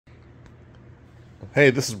Hey,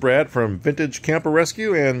 this is Brad from Vintage Camper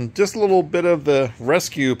Rescue, and just a little bit of the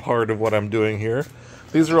rescue part of what I'm doing here.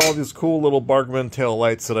 These are all these cool little Bargman tail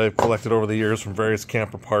lights that I've collected over the years from various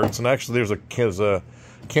camper parts. And actually, there's a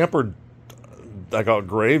camper, I call it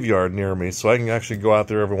graveyard near me, so I can actually go out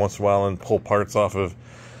there every once in a while and pull parts off of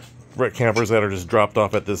campers that are just dropped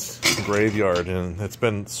off at this graveyard. And it's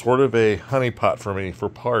been sort of a honeypot for me for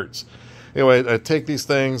parts. Anyway, I take these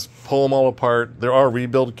things, pull them all apart. There are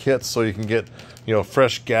rebuild kits, so you can get,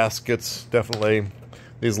 fresh gaskets, definitely.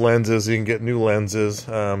 These lenses, you can get new lenses.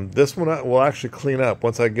 This one will actually clean up.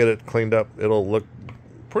 Once I get it cleaned up, it'll look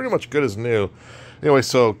pretty much good as new. Anyway,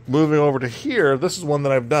 so moving over to here, this is one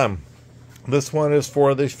that I've done. This one is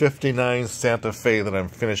for the 59 Santa Fe that I'm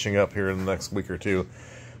finishing up here in the next week or two.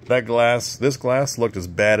 This glass looked as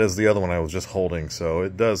bad as the other one I was just holding, so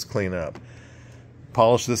it does clean up.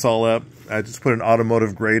 Polish this all up. I just put an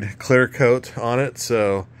automotive grade clear coat on it,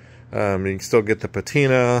 so you can still get the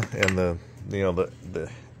patina and the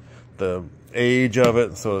age of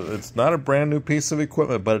it. So it's not a brand new piece of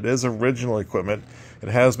equipment, but it is original equipment. It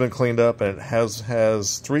has been cleaned up, and it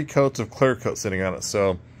has 3 coats of clear coat sitting on it,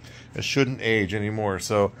 so it shouldn't age anymore.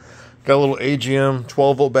 So got a little AGM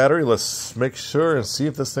 12-volt battery. Let's make sure and see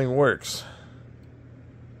if this thing works.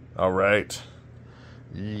 All right.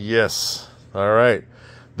 Yes. All right.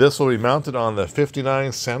 This will be mounted on the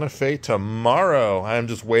 59 Santa Fe tomorrow. I'm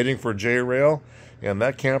just waiting for J-Rail, and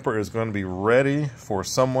that camper is going to be ready for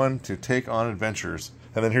someone to take on adventures.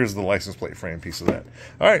 And then here's the license plate frame piece of that.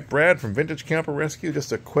 All right, Brad from Vintage Camper Rescue.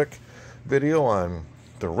 Just a quick video on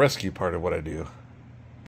the rescue part of what I do.